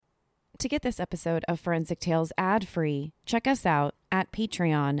To get this episode of Forensic Tales ad-free, check us out at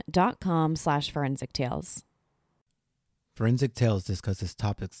patreon.com/Forensic Tales. Forensic Tales discusses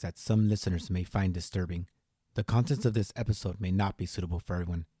topics that some listeners may find disturbing. The contents of this episode may not be suitable for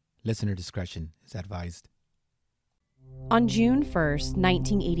everyone. Listener discretion is advised. On June 1st,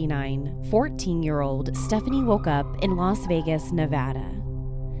 1989, 14-year-old Stephanie woke up in Las Vegas, Nevada.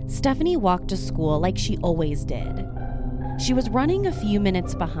 Stephanie walked to school like she always did. She was running a few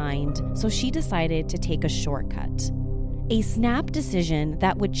minutes behind, so she decided to take a shortcut. A snap decision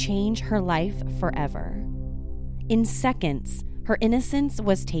that would change her life forever. In seconds, her innocence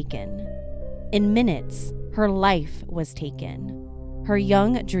was taken. In minutes, her life was taken. Her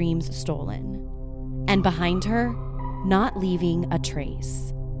young dreams stolen. And behind her, not leaving a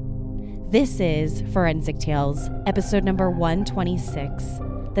trace. This is Forensic Tales, episode number 126,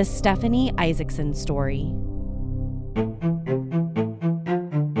 The Stephanie Isaacson Story.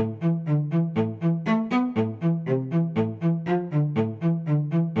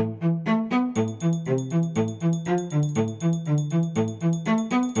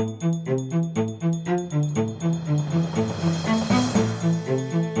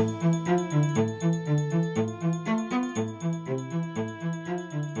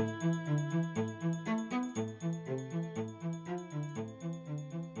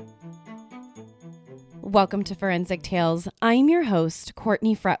 Welcome to Forensic Tales. I'm your host,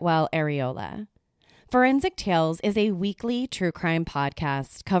 Courtney Fretwell Areola. Forensic Tales is a weekly true crime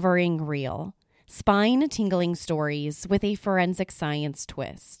podcast covering real, spine-tingling stories with a forensic science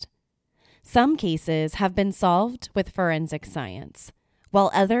twist. Some cases have been solved with forensic science, while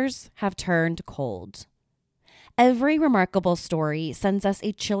others have turned cold. Every remarkable story sends us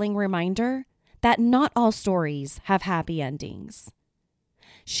a chilling reminder that not all stories have happy endings.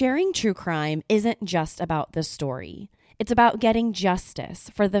 Sharing true crime isn't just about the story. It's about getting justice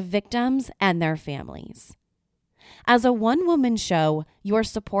for the victims and their families. As a one-woman show, your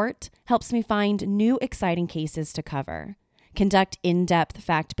support helps me find new exciting cases to cover, conduct in-depth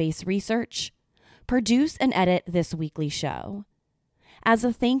fact-based research, produce and edit this weekly show. As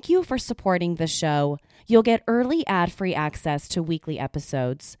a thank you for supporting the show, you'll get early ad-free access to weekly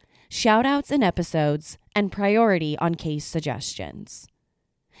episodes, shout-outs in episodes, and priority on case suggestions.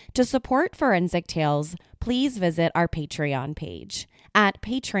 To support Forensic Tales, please visit our Patreon page at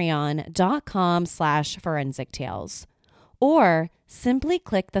patreon.com/Forensic Tales, or simply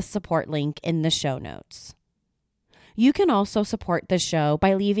click the support link in the show notes. You can also support the show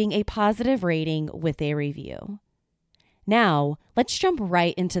by leaving a positive rating with a review. Now, let's jump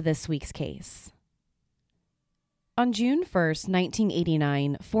right into this week's case. On June 1st,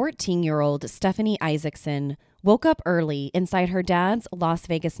 1989, 14-year-old Stephanie Isaacson woke up early inside her dad's Las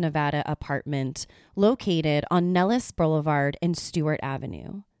Vegas, Nevada apartment located on Nellis Boulevard and Stewart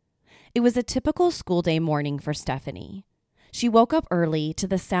Avenue. It was a typical school day morning for Stephanie. She woke up early to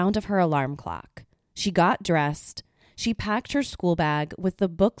the sound of her alarm clock. She got dressed. She packed her school bag with the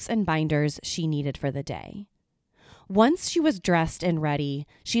books and binders she needed for the day. Once she was dressed and ready,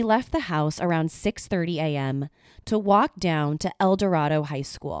 she left the house around 6:30 a.m. to walk down to El Dorado High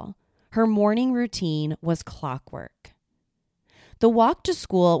School. Her morning routine was clockwork. The walk to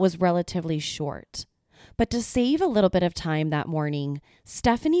school was relatively short, but to save a little bit of time that morning,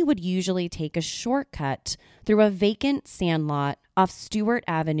 Stephanie would usually take a shortcut through a vacant sandlot off Stewart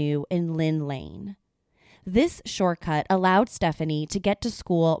Avenue in Lynn Lane. This shortcut allowed Stephanie to get to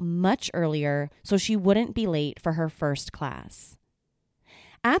school much earlier so she wouldn't be late for her first class.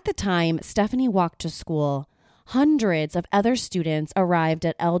 At the time Stephanie walked to school, hundreds of other students arrived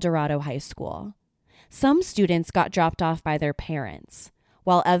at El Dorado High School. Some students got dropped off by their parents,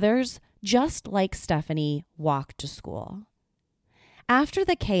 while others, just like Stephanie, walked to school. After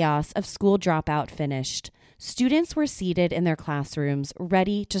the chaos of school dropout finished, students were seated in their classrooms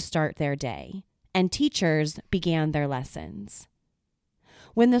ready to start their day, and teachers began their lessons.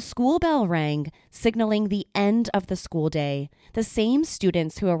 When the school bell rang, signaling the end of the school day, the same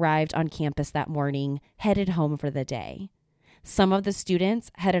students who arrived on campus that morning headed home for the day. Some of the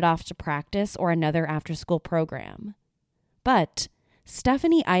students headed off to practice or another after-school program. But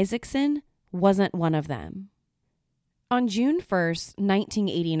Stephanie Isaacson wasn't one of them. On June 1st,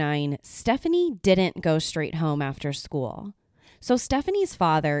 1989, Stephanie didn't go straight home after school. So Stephanie's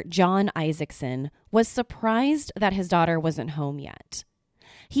father, John Isaacson, was surprised that his daughter wasn't home yet.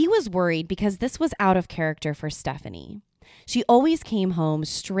 He was worried because this was out of character for Stephanie. She always came home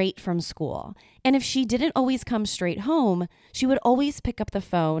straight from school, and if she didn't always come straight home, she would always pick up the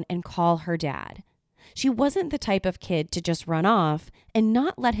phone and call her dad. She wasn't the type of kid to just run off and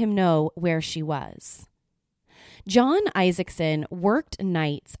not let him know where she was. John Isaacson worked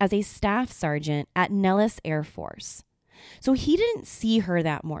nights as a staff sergeant at Nellis Air Force, so he didn't see her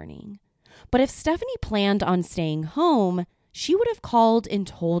that morning. But if Stephanie planned on staying home, she would have called and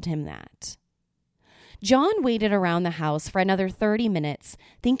told him that. John waited around the house for another 30 minutes,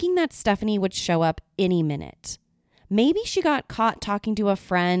 thinking that Stephanie would show up any minute. Maybe she got caught talking to a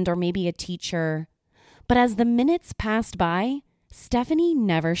friend or maybe a teacher. But as the minutes passed by, Stephanie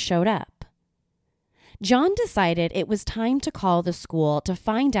never showed up. John decided it was time to call the school to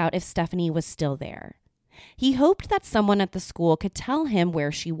find out if Stephanie was still there. He hoped that someone at the school could tell him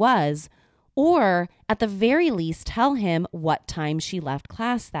where she was, or at the very least tell him what time she left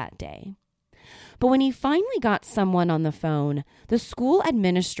class that day. But when he finally got someone on the phone, the school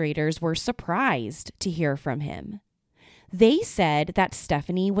administrators were surprised to hear from him. They said that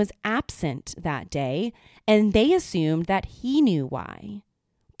Stephanie was absent that day, and they assumed that he knew why.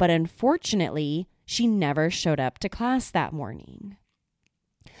 But unfortunately, she never showed up to class that morning.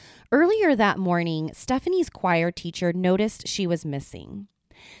 Earlier that morning, Stephanie's choir teacher noticed she was missing.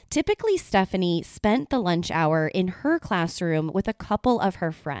 Typically, Stephanie spent the lunch hour in her classroom with a couple of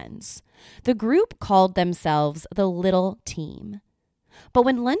her friends. The group called themselves the Little Team. But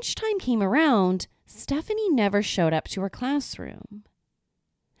when lunchtime came around, Stephanie never showed up to her classroom.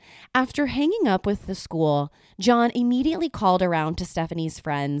 After hanging up with the school, John immediately called around to Stephanie's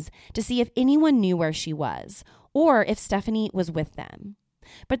friends to see if anyone knew where she was or if Stephanie was with them.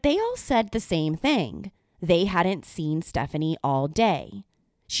 But they all said the same thing. They hadn't seen Stephanie all day.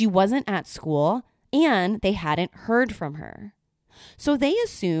 She wasn't at school, and they hadn't heard from her. So they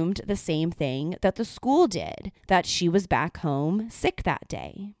assumed the same thing that the school did, that she was back home sick that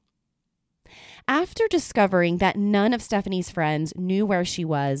day. After discovering that none of Stephanie's friends knew where she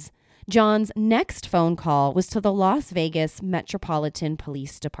was, John's next phone call was to the Las Vegas Metropolitan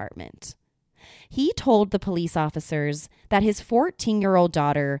Police Department. He told the police officers that his 14-year-old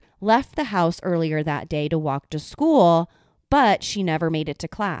daughter left the house earlier that day to walk to school, but she never made it to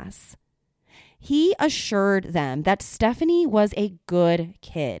class. He assured them that Stephanie was a good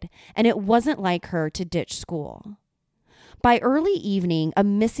kid, and it wasn't like her to ditch school. By early evening, a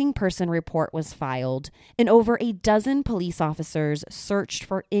missing person report was filed, and over a dozen police officers searched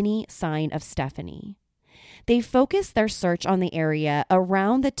for any sign of Stephanie. They focused their search on the area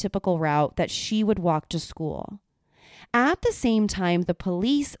around the typical route that she would walk to school. At the same time the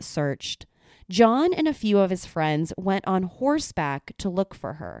police searched, John and a few of his friends went on horseback to look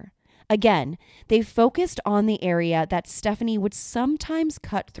for her. Again, they focused on the area that Stephanie would sometimes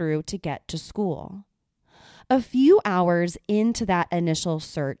cut through to get to school. A few hours into that initial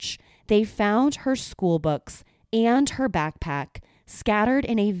search, they found her school books and her backpack scattered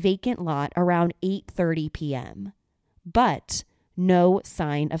in a vacant lot around 8:30 p.m. But no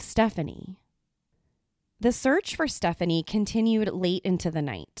sign of Stephanie. The search for Stephanie continued late into the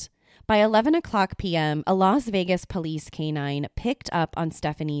night. By 11 o'clock p.m., a Las Vegas police canine picked up on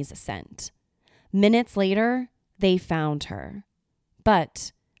Stephanie's scent. Minutes later, they found her.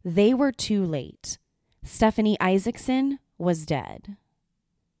 But they were too late. Stephanie Isaacson was dead.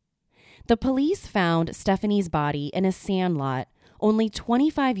 The police found Stephanie's body in a sandlot only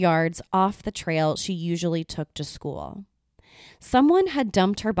 25 yards off the trail she usually took to school. Someone had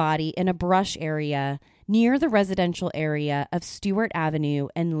dumped her body in a brush area near the residential area of Stewart Avenue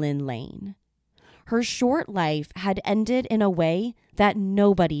and Lynn Lane. Her short life had ended in a way that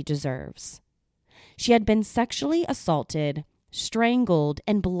nobody deserves. She had been sexually assaulted, strangled,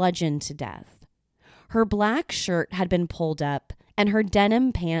 and bludgeoned to death. Her black shirt had been pulled up and her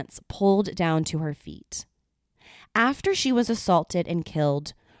denim pants pulled down to her feet. After she was assaulted and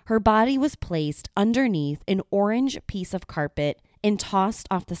killed, her body was placed underneath an orange piece of carpet and tossed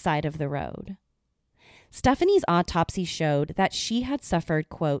off the side of the road. Stephanie's autopsy showed that she had suffered,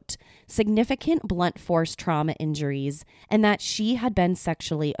 quote, significant blunt force trauma injuries and that she had been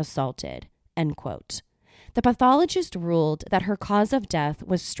sexually assaulted, end quote. The pathologist ruled that her cause of death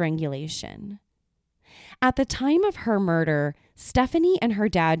was strangulation. At the time of her murder, Stephanie and her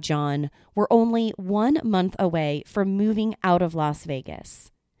dad, John, were only 1 month away from moving out of Las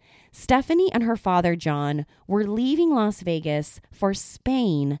Vegas. Stephanie and her father, John, were leaving Las Vegas for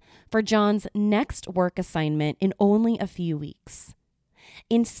Spain for John's next work assignment in only a few weeks.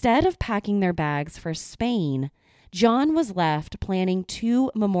 Instead of packing their bags for Spain, John was left planning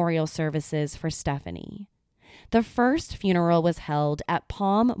 2 memorial services for Stephanie. The first funeral was held at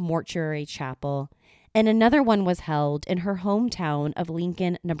Palm Mortuary Chapel, and another one was held in her hometown of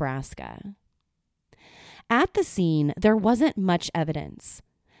Lincoln, Nebraska. At the scene, there wasn't much evidence.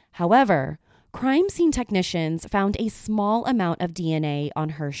 However, crime scene technicians found a small amount of DNA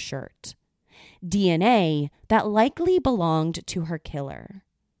on her shirt. DNA that likely belonged to her killer.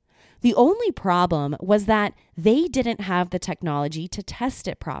 The only problem was that they didn't have the technology to test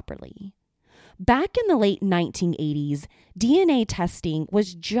it properly. Back in the late 1980s, DNA testing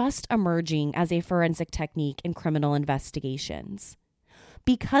was just emerging as a forensic technique in criminal investigations.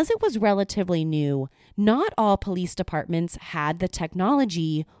 Because it was relatively new, not all police departments had the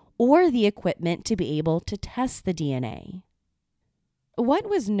technology or the equipment to be able to test the DNA. What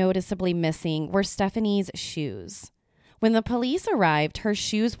was noticeably missing were Stephanie's shoes. When the police arrived, her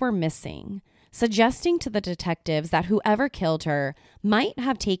shoes were missing, suggesting to the detectives that whoever killed her might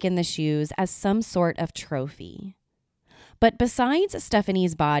have taken the shoes as some sort of trophy. But besides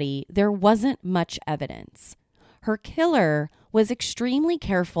Stephanie's body, there wasn't much evidence. Her killer was extremely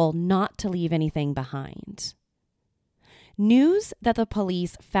careful not to leave anything behind. News that the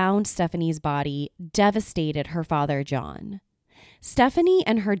police found Stephanie's body devastated her father, John. Stephanie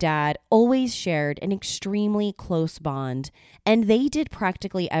and her dad always shared an extremely close bond, and they did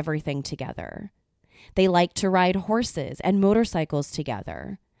practically everything together. They liked to ride horses and motorcycles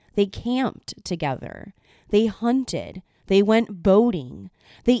together. They camped together. They hunted. They went boating.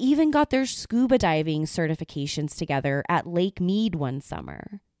 They even got their scuba diving certifications together at Lake Mead one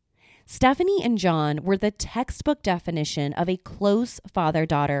summer. Stephanie and John were the textbook definition of a close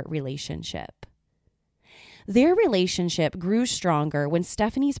father-daughter relationship. Their relationship grew stronger when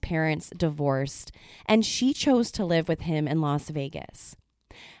Stephanie's parents divorced and she chose to live with him in Las Vegas.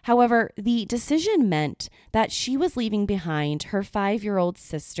 However, the decision meant that she was leaving behind her 5-year-old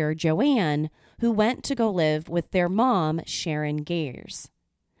sister, Joanne, who went to go live with their mom, Sharon Gayers.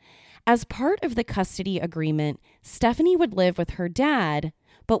 As part of the custody agreement, Stephanie would live with her dad,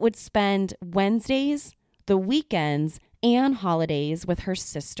 but would spend Wednesdays, the weekends, and holidays with her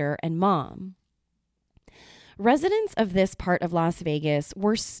sister and mom. Residents of this part of Las Vegas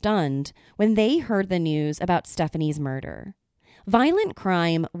were stunned when they heard the news about Stephanie's murder. Violent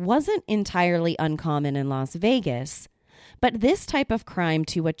crime wasn't entirely uncommon in Las Vegas, but this type of crime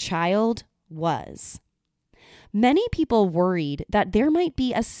to a child was. Many people worried that there might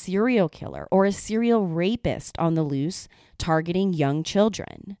be a serial killer or a serial rapist on the loose targeting young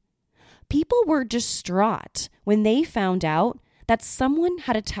children. People were distraught when they found out that someone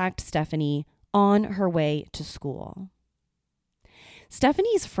had attacked Stephanie on her way to school.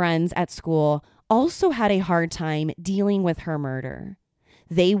 Stephanie's friends at school also had a hard time dealing with her murder.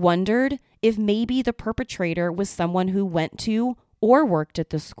 They wondered if maybe the perpetrator was someone who went to or worked at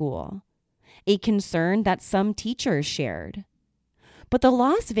the school, a concern that some teachers shared. But the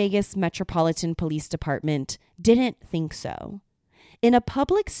Las Vegas Metropolitan Police Department didn't think so. In a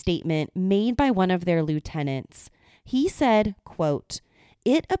public statement made by one of their lieutenants, he said, quote,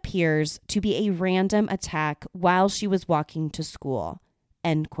 "It appears to be a random attack while she was walking to school,"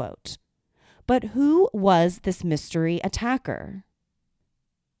 end quote. But who was this mystery attacker?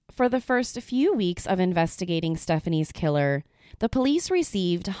 For the first few weeks of investigating Stephanie's killer, the police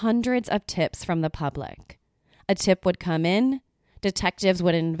received hundreds of tips from the public. A tip would come in, detectives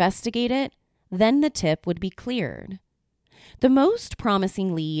would investigate it, then the tip would be cleared. The most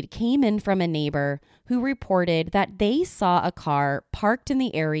promising lead came in from a neighbor who reported that they saw a car parked in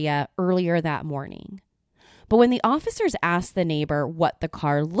the area earlier that morning. But when the officers asked the neighbor what the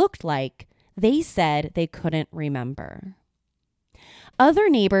car looked like, they said they couldn't remember. Other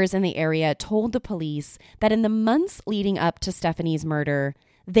neighbors in the area told the police that in the months leading up to Stephanie's murder,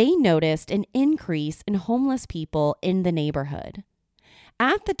 they noticed an increase in homeless people in the neighborhood.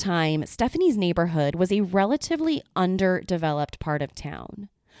 At the time, Stephanie's neighborhood was a relatively underdeveloped part of town,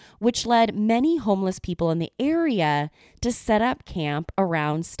 which led many homeless people in the area to set up camp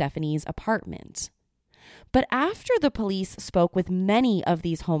around Stephanie's apartment. But after the police spoke with many of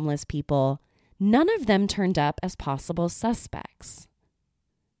these homeless people, none of them turned up as possible suspects.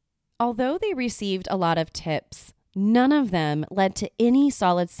 Although they received a lot of tips, none of them led to any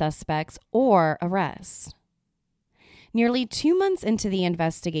solid suspects or arrests. Nearly 2 months into the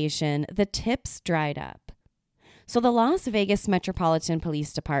investigation, the tips dried up. So the Las Vegas Metropolitan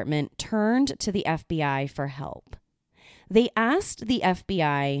Police Department turned to the FBI for help. They asked the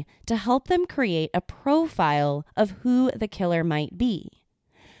FBI to help them create a profile of who the killer might be.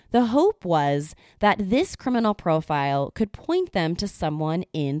 The hope was that this criminal profile could point them to someone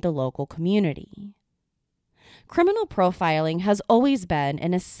in the local community. Criminal profiling has always been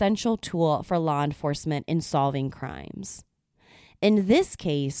an essential tool for law enforcement in solving crimes. In this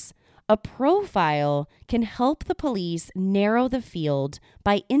case, a profile can help the police narrow the field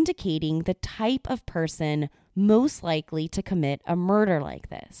by indicating the type of person most likely to commit a murder like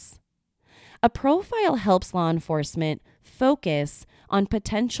this. A profile helps law enforcement focus on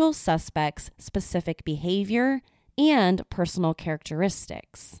potential suspects' specific behavior and personal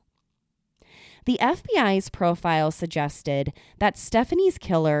characteristics. The FBI's profile suggested that Stephanie's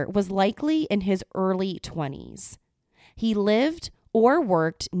killer was likely in his early 20s. He lived or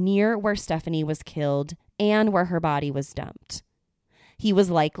worked near where Stephanie was killed and where her body was dumped. He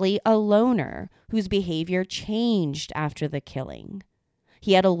was likely a loner whose behavior changed after the killing.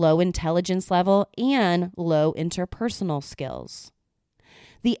 He had a low intelligence level and low interpersonal skills.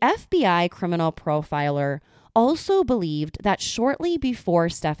 The FBI criminal profiler also believed that shortly before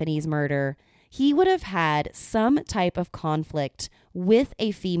Stephanie's murder, he would have had some type of conflict with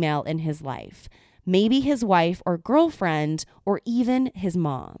a female in his life, maybe his wife or girlfriend, or even his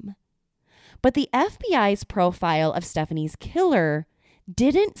mom. But the FBI's profile of Stephanie's killer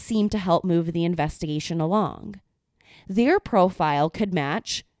didn't seem to help move the investigation along. Their profile could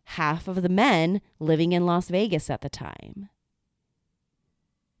match half of the men living in Las Vegas at the time.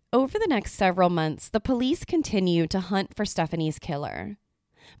 Over the next several months, the police continued to hunt for Stephanie's killer.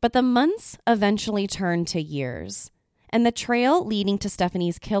 But the months eventually turned to years, and the trail leading to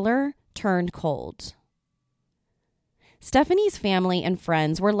Stephanie's killer turned cold. Stephanie's family and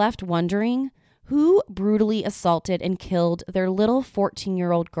friends were left wondering who brutally assaulted and killed their little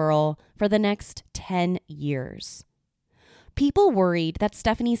 14-year-old girl for the next 10 years. People worried that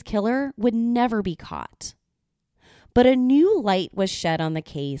Stephanie's killer would never be caught. But a new light was shed on the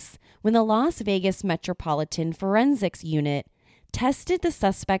case when the Las Vegas Metropolitan Forensics Unit tested the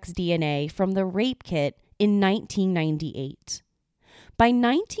suspect's DNA from the rape kit in 1998. By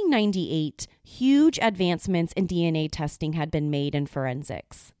 1998, huge advancements in DNA testing had been made in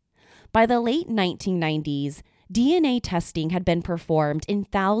forensics. By the late 1990s, DNA testing had been performed in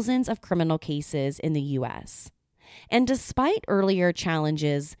thousands of criminal cases in the U.S. And despite earlier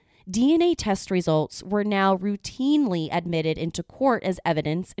challenges, DNA test results were now routinely admitted into court as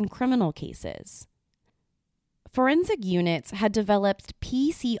evidence in criminal cases. Forensic units had developed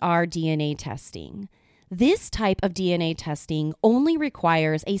PCR DNA testing. This type of DNA testing only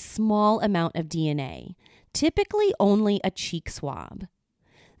requires a small amount of DNA, typically only a cheek swab.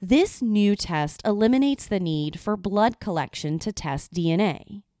 This new test eliminates the need for blood collection to test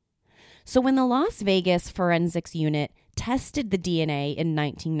DNA. So when the Las Vegas Forensics Unit tested the DNA in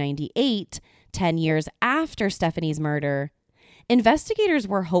 1998, 10 years after Stephanie's murder, investigators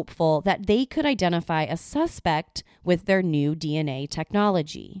were hopeful that they could identify a suspect with their new DNA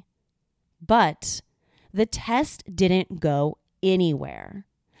technology. But the test didn't go anywhere.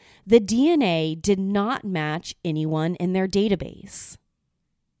 The DNA did not match anyone in their database.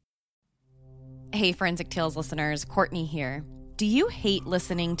 Hey, Forensic Tales listeners, Courtney here. Do you hate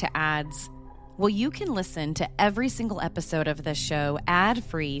listening to ads? Well, you can listen to every single episode of this show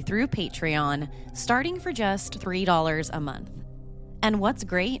ad-free through Patreon, starting for just $3 a month. And what's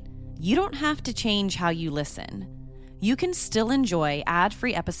great? You don't have to change how you listen. You can still enjoy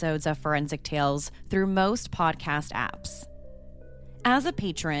ad-free episodes of Forensic Tales through most podcast apps. As a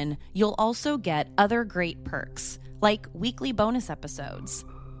patron, you'll also get other great perks, like weekly bonus episodes.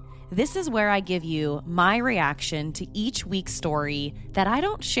 This is where I give you my reaction to each week's story that I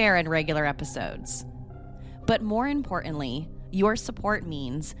don't share in regular episodes. But more importantly, your support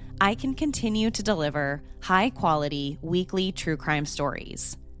means I can continue to deliver high-quality weekly true crime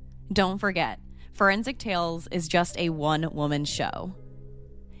stories. Don't forget, Forensic Tales is just a one-woman show.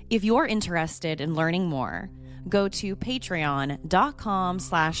 If you're interested in learning more, go to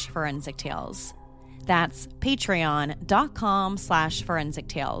patreon.com/forensictales. That's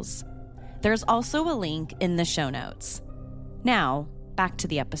patreon.com/forensictales. There's also a link in the show notes. Now, back to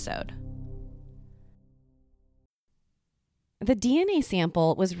the episode. The DNA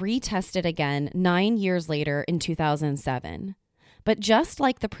sample was retested again 9 years later in 2007. But just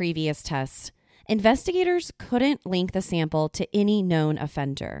like the previous test, investigators couldn't link the sample to any known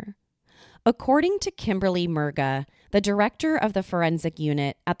offender. According to Kimberly Murga, the director of the forensic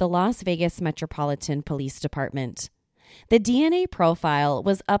unit at the Las Vegas Metropolitan Police Department, the DNA profile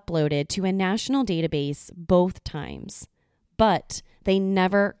was uploaded to a national database both times, but they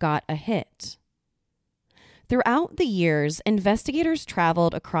never got a hit. Throughout the years, investigators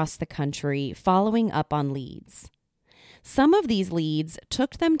traveled across the country following up on leads. Some of these leads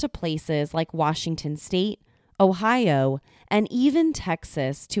took them to places like Washington State, Ohio, and even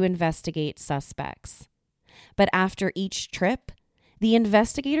Texas to investigate suspects. But after each trip, the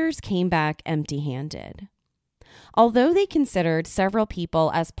investigators came back empty-handed. Although they considered several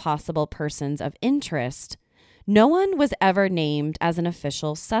people as possible persons of interest, no one was ever named as an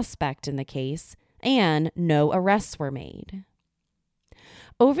official suspect in the case, and no arrests were made.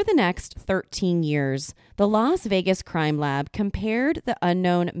 Over the next 13 years, the Las Vegas Crime Lab compared the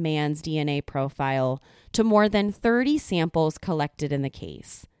unknown man's DNA profile to more than 30 samples collected in the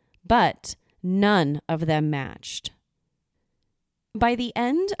case, but none of them matched. By the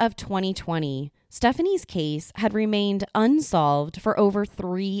end of 2020, Stephanie's case had remained unsolved for over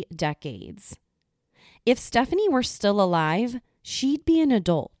 3 decades. If Stephanie were still alive, she'd be an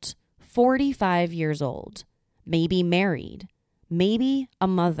adult, 45 years old, maybe married, maybe a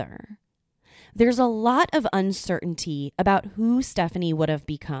mother. There's a lot of uncertainty about who Stephanie would have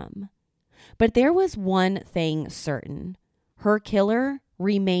become. But there was one thing certain. Her killer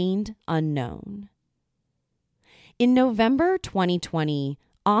remained unknown. In November 2020,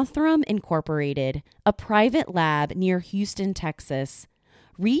 Othram Incorporated, a private lab near Houston, Texas,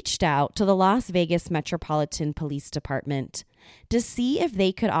 reached out to the Las Vegas Metropolitan Police Department to see if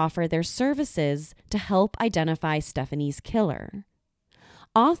they could offer their services to help identify Stephanie's killer.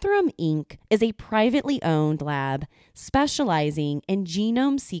 Othram Inc. is a privately owned lab specializing in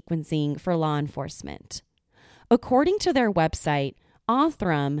genome sequencing for law enforcement. According to their website,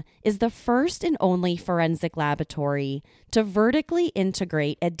 Othram is the first and only forensic laboratory to vertically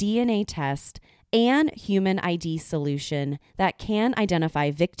integrate a DNA test and human ID solution that can identify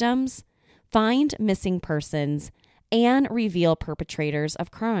victims, find missing persons, and reveal perpetrators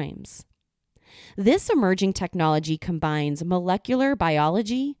of crimes. This emerging technology combines molecular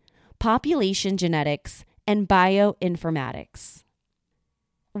biology, population genetics, and bioinformatics.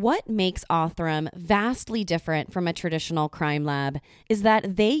 What makes Othram vastly different from a traditional crime lab is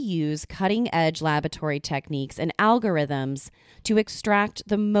that they use cutting-edge laboratory techniques and algorithms to extract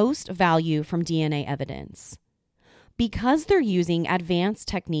the most value from DNA evidence. Because they're using advanced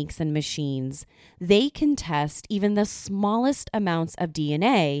techniques and machines, they can test even the smallest amounts of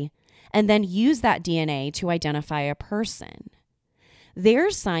DNA and then use that DNA to identify a person. Their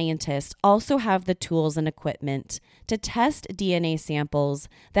scientists also have the tools and equipment to test DNA samples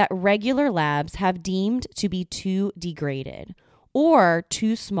that regular labs have deemed to be too degraded, or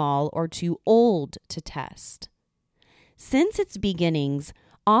too small or too old to test. Since its beginnings,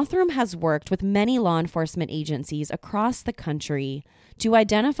 Othram has worked with many law enforcement agencies across the country to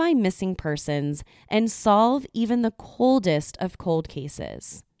identify missing persons and solve even the coldest of cold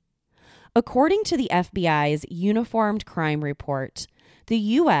cases. According to the FBI's Uniformed Crime Report, the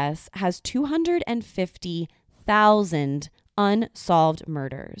U.S. has 250,000 unsolved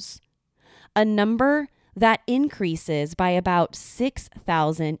murders, a number that increases by about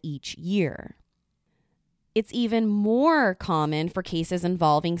 6,000 each year. It's even more common for cases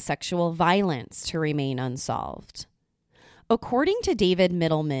involving sexual violence to remain unsolved. According to David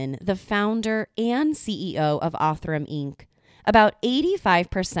Middleman, the founder and CEO of Othram Inc., about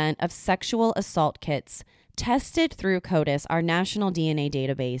 85% of sexual assault kits tested through CODIS, our national DNA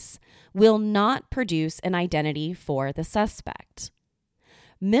database, will not produce an identity for the suspect.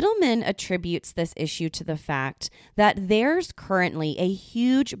 Middleman attributes this issue to the fact that there's currently a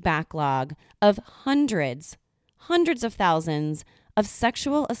huge backlog of hundreds of thousands of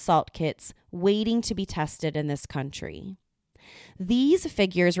sexual assault kits waiting to be tested in this country. These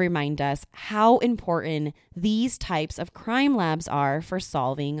figures remind us how important these types of crime labs are for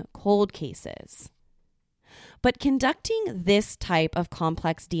solving cold cases. But conducting this type of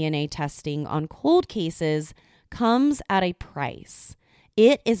complex DNA testing on cold cases comes at a price.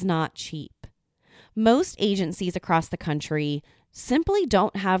 It is not cheap. Most agencies across the country simply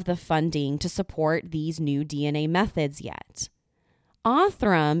don't have the funding to support these new DNA methods yet.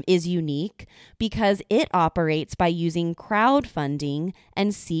 Othram is unique because it operates by using crowdfunding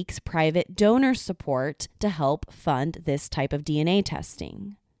and seeks private donor support to help fund this type of DNA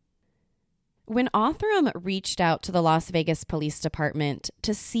testing. When Othram reached out to the Las Vegas Police Department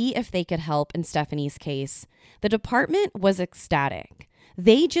to see if they could help in Stephanie's case, the department was ecstatic.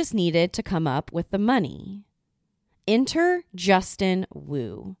 They just needed to come up with the money. Enter Justin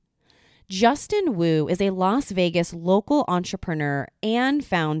Wu. Justin Wu is a Las Vegas local entrepreneur and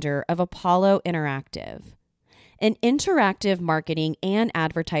founder of Apollo Interactive, an interactive marketing and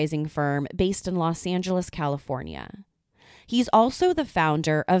advertising firm based in Los Angeles, California. He's also the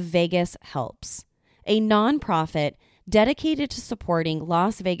founder of Vegas Helps, a nonprofit dedicated to supporting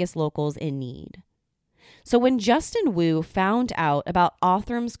Las Vegas locals in need. So when Justin Wu found out about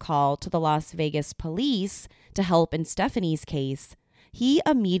Othram's call to the Las Vegas police to help in Stephanie's case, he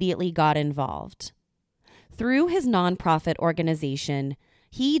immediately got involved. Through his nonprofit organization,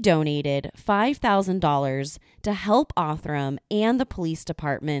 he donated $5,000 to help Othram and the police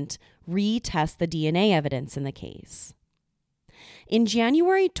department retest the DNA evidence in the case. In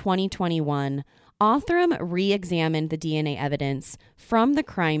January 2021, Othram re-examined the DNA evidence from the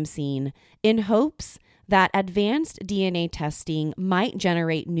crime scene in hopes that advanced DNA testing might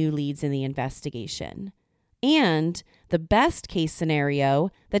generate new leads in the investigation. And the best case scenario,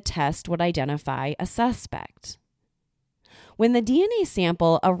 the test would identify a suspect. When the DNA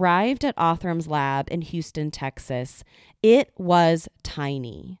sample arrived at Othram's lab in Houston, Texas, it was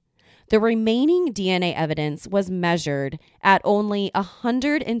tiny. The remaining DNA evidence was measured at only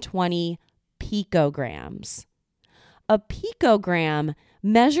 120 picograms. A picogram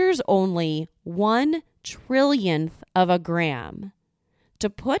measures only 1/1,000,000th of a gram. To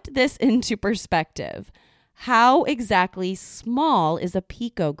put this into perspective, how exactly small is a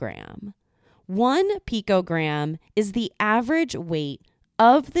picogram? 1 picogram is the average weight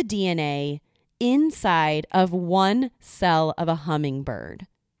of the DNA inside of one cell of a hummingbird.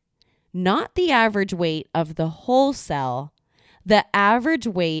 Not the average weight of the whole cell, the average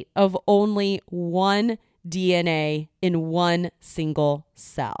weight of only one DNA in one single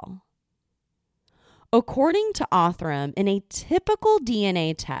cell. According to Othram, in a typical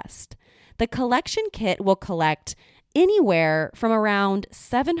DNA test, the collection kit will collect anywhere from around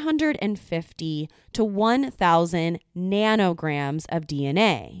 750 to 1,000 nanograms of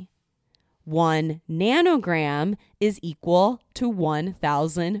DNA. 1 nanogram is equal to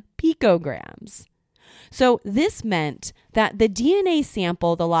 1,000 picograms. So this meant that the DNA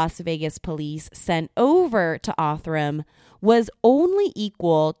sample the Las Vegas police sent over to Othram was only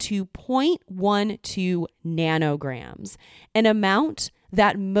equal to 0.12 nanograms, an amount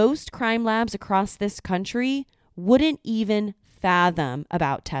that most crime labs across this country wouldn't even fathom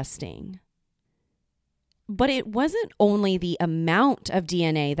about testing. But it wasn't only the amount of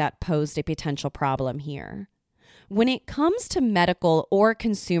DNA that posed a potential problem here. When it comes to medical or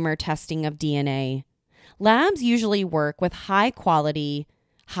consumer testing of DNA, labs usually work with high quality,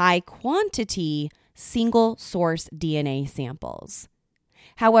 high quantity, single source DNA samples.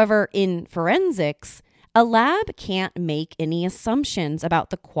 However, in forensics, a lab can't make any assumptions about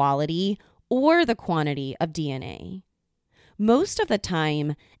the quality or the quantity of DNA. Most of the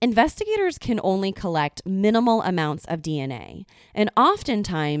time, investigators can only collect minimal amounts of DNA, and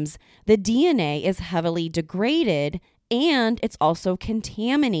oftentimes the DNA is heavily degraded and it's also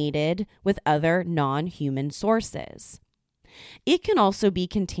contaminated with other non-human sources. It can also be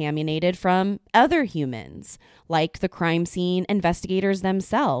contaminated from other humans, like the crime scene investigators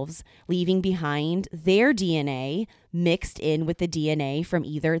themselves, leaving behind their DNA mixed in with the DNA from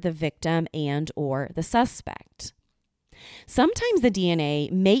either the victim and or the suspect. Sometimes the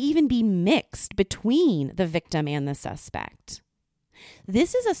DNA may even be mixed between the victim and the suspect.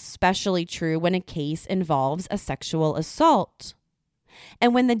 This is especially true when a case involves a sexual assault.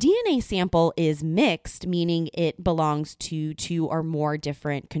 And when the DNA sample is mixed, meaning it belongs to 2 or more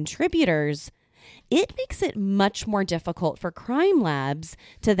different contributors, it makes it much more difficult for crime labs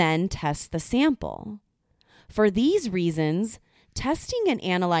to then test the sample. For these reasons, testing and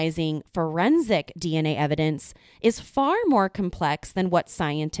analyzing forensic DNA evidence is far more complex than what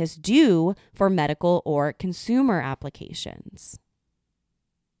scientists do for medical or consumer applications.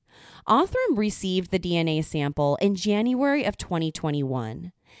 Othram received the DNA sample in January of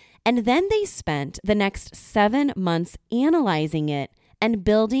 2021, and then they spent the next 7 months analyzing it and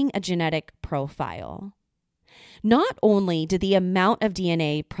building a genetic profile. Not only did the amount of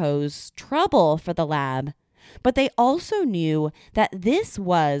DNA pose trouble for the lab, but they also knew that this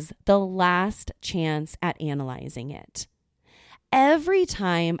was the last chance at analyzing it. Every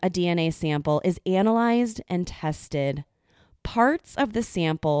time a DNA sample is analyzed and tested, parts of the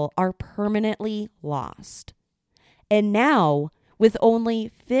sample are permanently lost. And now, with only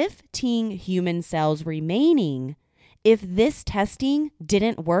 15 human cells remaining, if this testing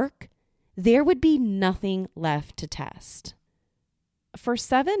didn't work, there would be nothing left to test. For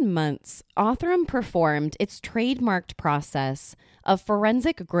 7 months, Othram performed its trademarked process of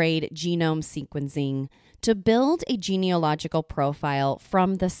forensic-grade genome sequencing to build a genealogical profile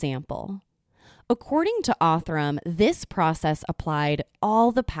from the sample. According to Othram, this process applied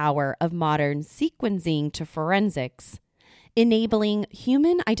all the power of modern sequencing to forensics, enabling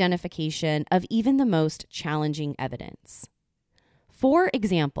human identification of even the most challenging evidence. For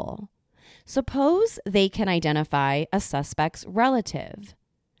example, suppose they can identify a suspect's relative.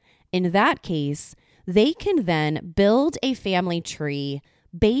 In that case, they can then build a family tree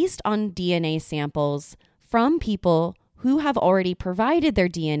based on DNA samples from people who have already provided their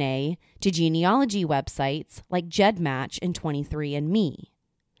DNA to genealogy websites like GEDmatch and 23andMe.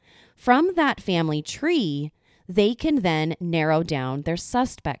 From that family tree, they can then narrow down their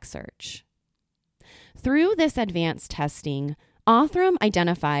suspect search. Through this advanced testing, Othram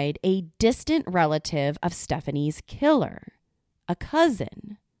identified a distant relative of Stephanie's killer, a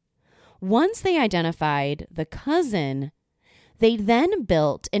cousin. Once they identified the cousin, they then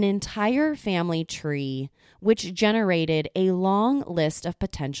built an entire family tree, which generated a long list of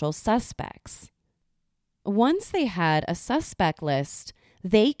potential suspects. Once they had a suspect list,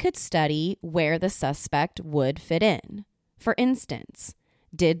 they could study where the suspect would fit in. For instance,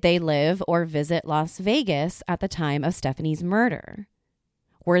 did they live or visit Las Vegas at the time of Stephanie's murder?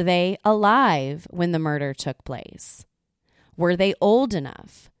 Were they alive when the murder took place? Were they old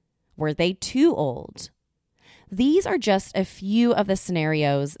enough? Were they too old? These are just a few of the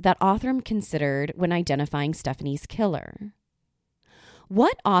scenarios that Othram considered when identifying Stephanie's killer.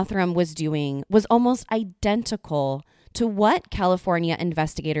 What Othram was doing was almost identical to what California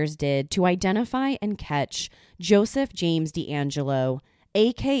investigators did to identify and catch Joseph James DeAngelo,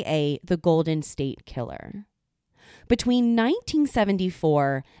 aka the Golden State Killer. Between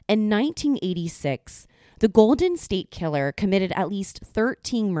 1974 and 1986, the Golden State Killer committed at least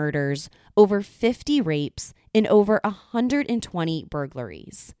 13 murders, over 50 rapes, and over 120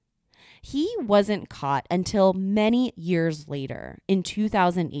 burglaries. He wasn't caught until many years later, in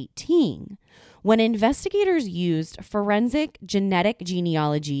 2018, when investigators used forensic genetic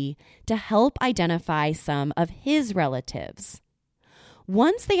genealogy to help identify some of his relatives.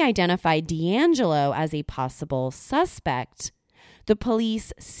 Once they identified DeAngelo as a possible suspect, the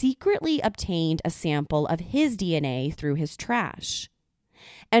police secretly obtained a sample of his DNA through his trash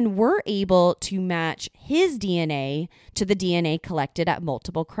and were able to match his DNA to the DNA collected at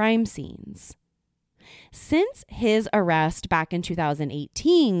multiple crime scenes. Since his arrest back in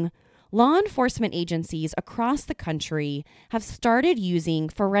 2018, law enforcement agencies across the country have started using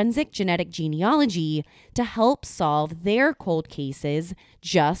forensic genetic genealogy to help solve their cold cases,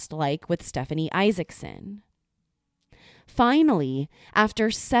 just like with Stephanie Isaacson. Finally,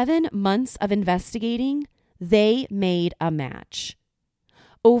 after 7 months of investigating, they made a match.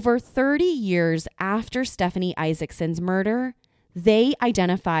 Over 30 years after Stephanie Isaacson's murder, they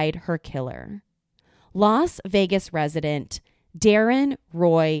identified her killer, Las Vegas resident Darren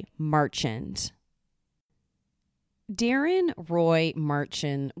Roy Marchand. Darren Roy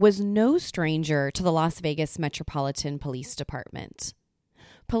Marchand was no stranger to the Las Vegas Metropolitan Police Department.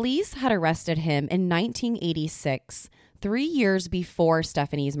 Police had arrested him in 1986, 3 years before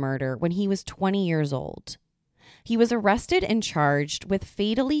Stephanie's murder, when he was 20 years old. He was arrested and charged with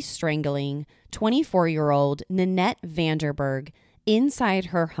fatally strangling 24-year-old Nanette Vanderberg inside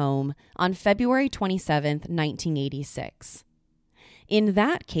her home on February 27, 1986. In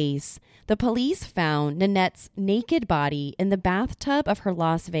that case, the police found Nanette's naked body in the bathtub of her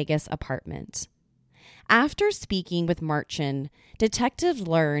Las Vegas apartment. After speaking with Marchand, detectives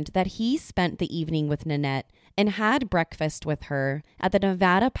learned that he spent the evening with Nanette and had breakfast with her at the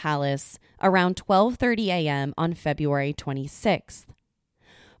Nevada Palace around 12:30 a.m. on February 26th.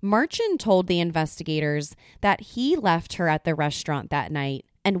 Marchand told the investigators that he left her at the restaurant that night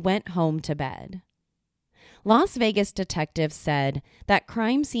and went home to bed. Las Vegas detectives said that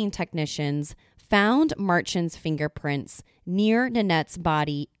crime scene technicians found Marchand's fingerprints near Nanette's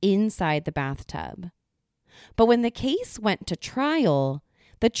body inside the bathtub. But when the case went to trial,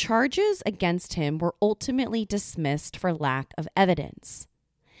 the charges against him were ultimately dismissed for lack of evidence.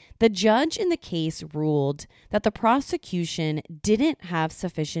 The judge in the case ruled that the prosecution didn't have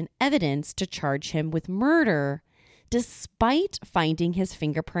sufficient evidence to charge him with murder, despite finding his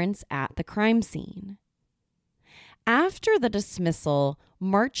fingerprints at the crime scene. After the dismissal,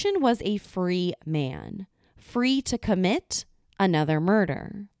 Marchand was a free man, free to commit another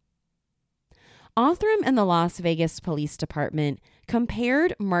murder. Othram and the Las Vegas Police Department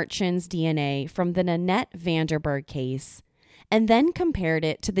compared Marchand's DNA from the Nanette Vanderberg case and then compared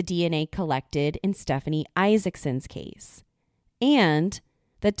it to the DNA collected in Stephanie Isaacson's case. And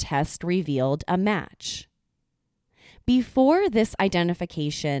the test revealed a match. Before this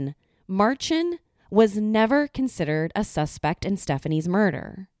identification, Marchand was never considered a suspect in Stephanie's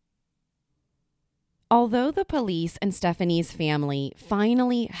murder. Although the police and Stephanie's family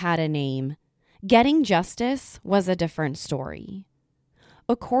finally had a name, getting justice was a different story.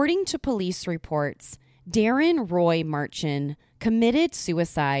 According to police reports, Darren Roy Marchand committed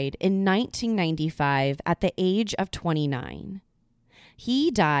suicide in 1995 at the age of 29.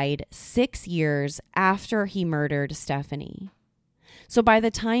 He died 6 years after he murdered Stephanie. So by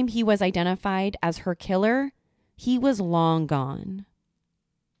the time he was identified as her killer, he was long gone.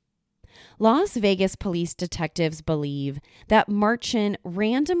 Las Vegas police detectives believe that Marchand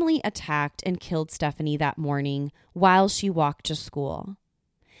randomly attacked and killed Stephanie that morning while she walked to school.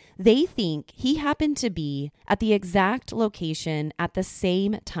 They think he happened to be at the exact location at the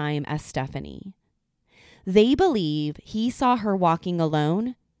same time as Stephanie. They believe he saw her walking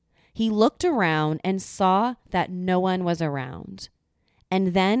alone. He looked around and saw that no one was around.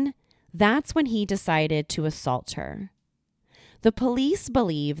 And then that's when he decided to assault her. The police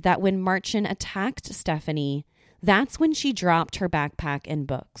believe that when Marchin attacked Stephanie, that's when she dropped her backpack and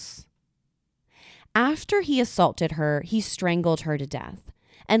books. After he assaulted her, he strangled her to death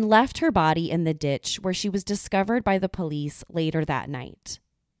and left her body in the ditch where she was discovered by the police later that night.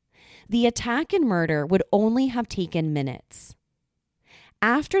 The attack and murder would only have taken minutes.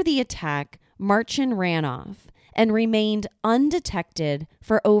 After the attack, Marchin ran off and remained undetected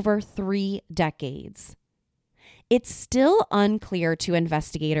for over 3 decades. It's still unclear to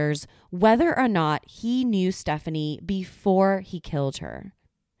investigators whether or not he knew Stephanie before he killed her.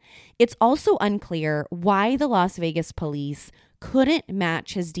 It's also unclear why the Las Vegas police couldn't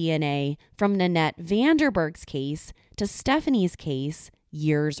match his DNA from Nanette Vanderberg's case to Stephanie's case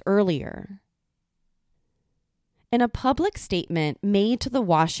years earlier. In a public statement made to the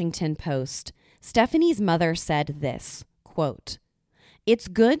Washington Post, Stephanie's mother said this, quote, "It's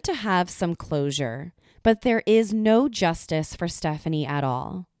good to have some closure, but there is no justice for Stephanie at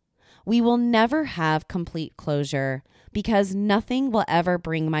all. We will never have complete closure because nothing will ever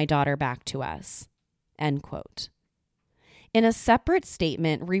bring my daughter back to us." End quote. In a separate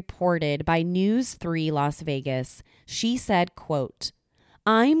statement reported by News 3 Las Vegas, she said, quote,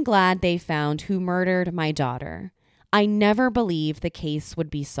 "I'm glad they found who murdered my daughter. I never believed the case would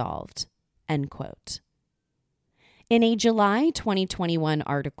be solved." End quote. In a July 2021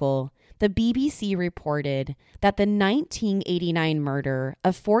 article, the BBC reported that the 1989 murder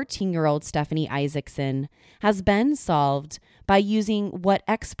of 14-year-old Stephanie Isaacson has been solved by using what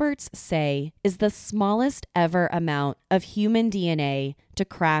experts say is the smallest ever amount of human DNA to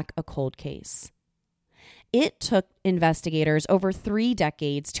crack a cold case. It took investigators over 3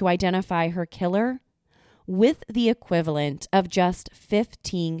 decades to identify her killer, with the equivalent of just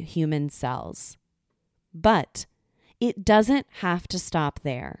 15 human cells. But it doesn't have to stop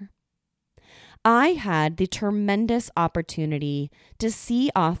there. I had the tremendous opportunity to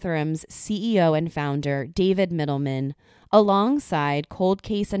see Othram's CEO and founder, David Middleman, alongside cold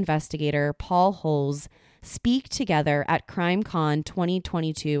case investigator Paul Holes, speak together at CrimeCon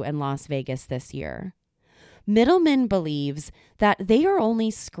 2022 in Las Vegas this year. Middleman believes that they are only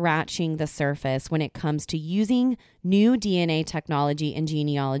scratching the surface when it comes to using new DNA technology and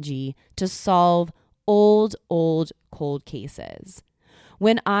genealogy to solve old cold cases.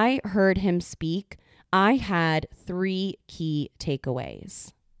 When I heard him speak, I had 3 key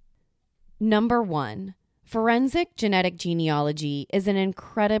takeaways. Number 1, forensic genetic genealogy is an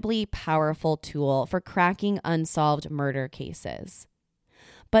incredibly powerful tool for cracking unsolved murder cases.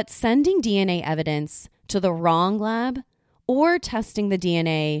 But sending DNA evidence to the wrong lab or testing the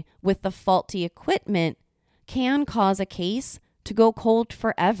DNA with the faulty equipment can cause a case to go cold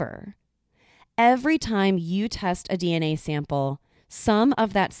forever. Every time you test a DNA sample, some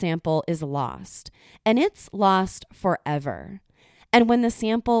of that sample is lost, and it's lost forever. And when the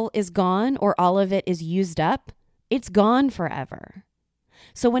sample is gone or all of it is used up, it's gone forever.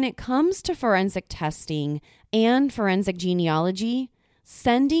 So when it comes to forensic testing and forensic genealogy,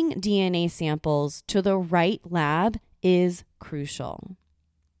 sending DNA samples to the right lab is crucial.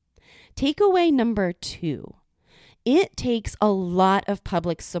 Takeaway number 2. It takes a lot of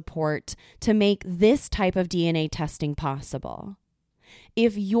public support to make this type of DNA testing possible.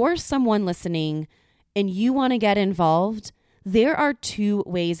 If you're someone listening and you want to get involved, there are 2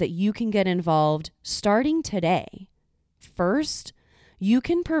 ways that you can get involved starting today. First, you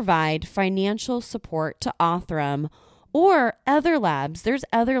can provide financial support to Othram or other labs. There's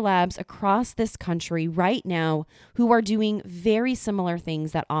other labs across this country right now who are doing very similar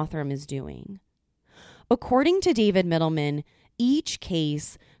things that Othram is doing. According to David Middleman, each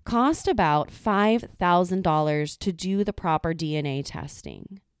case cost about $5,000 to do the proper DNA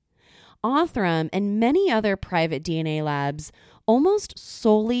testing. Othram and many other private DNA labs almost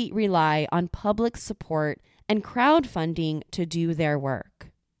solely rely on public support and crowdfunding to do their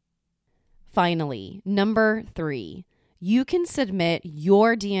work. Finally, number 3, you can submit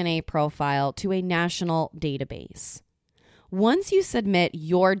your DNA profile to a national database. Once you submit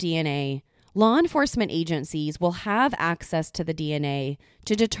your DNA, law enforcement agencies will have access to the DNA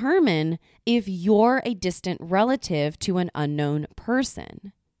to determine if you're a distant relative to an unknown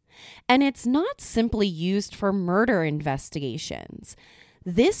person. And it's not simply used for murder investigations.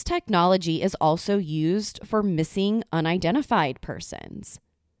 This technology is also used for missing unidentified persons.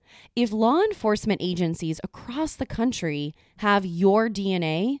 If law enforcement agencies across the country have your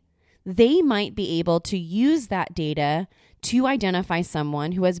DNA, they might be able to use that data to identify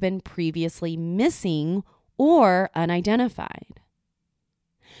someone who has been previously missing or unidentified.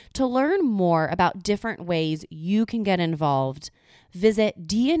 To learn more about different ways you can get involved, visit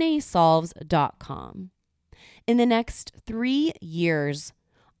DNAsolves.com. In the next 3 years,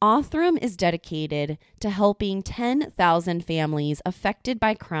 Othram is dedicated to helping 10,000 families affected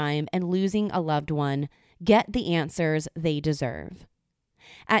by crime and losing a loved one get the answers they deserve.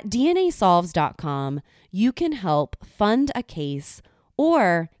 At DNAsolves.com, you can help fund a case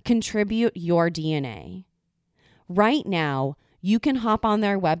or contribute your DNA. Right now, you can hop on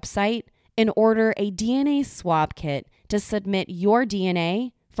their website and order a DNA swab kit to submit your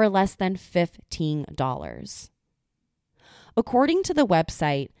DNA for less than $15. According to the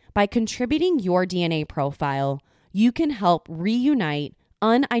website, by contributing your DNA profile, you can help reunite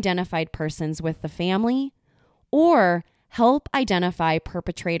unidentified persons with the family or help identify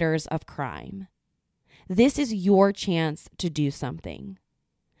perpetrators of crime. This is your chance to do something.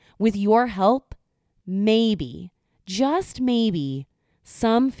 With your help, maybe, just maybe,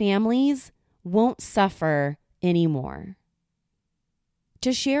 some families won't suffer anymore.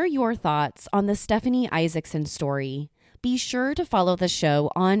 To share your thoughts on the Stephanie Isaacson story, be sure to follow the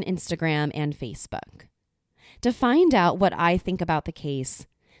show on Instagram and Facebook. To find out what I think about the case,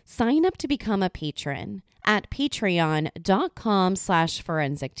 sign up to become a patron at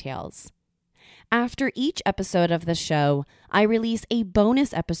patreon.com/forensictales. After each episode of the show, I release a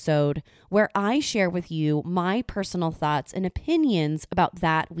bonus episode where I share with you my personal thoughts and opinions about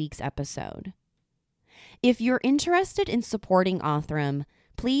that week's episode. If you're interested in supporting Othram,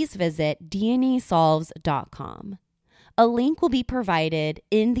 please visit DNAsolves.com. A link will be provided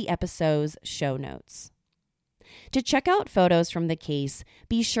in the episode's show notes. To check out photos from the case,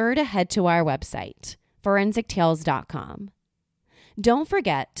 be sure to head to our website, forensictales.com. Don't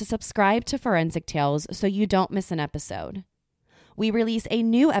forget to subscribe to Forensic Tales so you don't miss an episode. We release a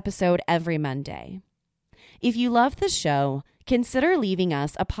new episode every Monday. If you love the show, consider leaving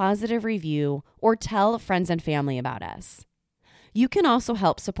us a positive review or tell friends and family about us. You can also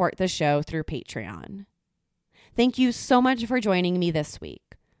help support the show through Patreon. Thank you so much for joining me this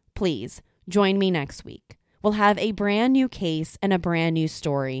week. Please join me next week. We'll have a brand new case and a brand new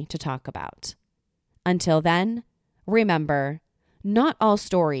story to talk about. Until then, remember, not all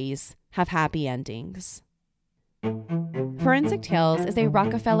stories have happy endings. Forensic Tales is a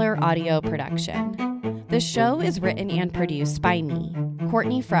Rockefeller audio production. The show is written and produced by me,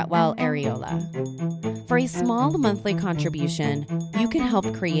 Courtney Fretwell Areola. For a small monthly contribution, you can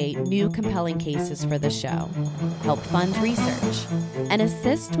help create new compelling cases for the show, help fund research, and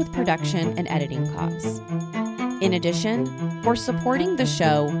assist with production and editing costs. In addition, for supporting the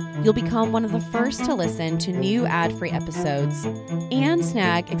show, you'll become one of the first to listen to new ad-free episodes and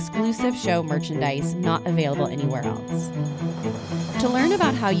snag exclusive show merchandise not available anywhere else. To learn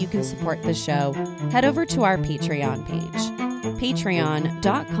about how you can support the show, head over to our Patreon page,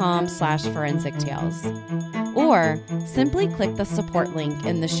 patreon.com/forensictales, or simply click the support link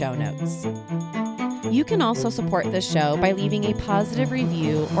in the show notes. You can also support the show by leaving a positive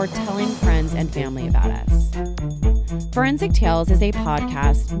review or telling friends and family about us. Forensic Tales is a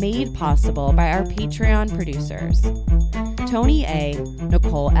podcast made possible by our Patreon producers, Tony A.,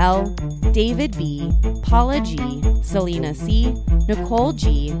 Nicole L., David B., Paula G., Selena C., Nicole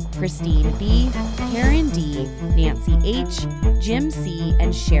G., Christine B., Karen D., Nancy H., Jim C.,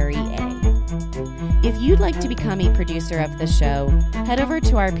 and Sherry A. If you'd like to become a producer of the show, head over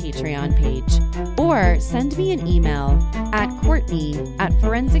to our Patreon page or send me an email at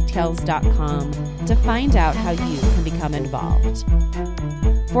courtney@forensictales.com to find out how you can become involved.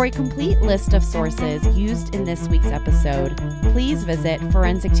 For a complete list of sources used in this week's episode, please visit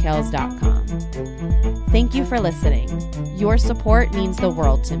forensictales.com. Thank you for listening. Your support means the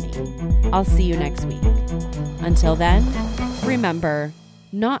world to me. I'll see you next week. Until then, remember,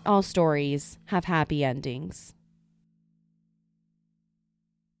 not all stories have happy endings.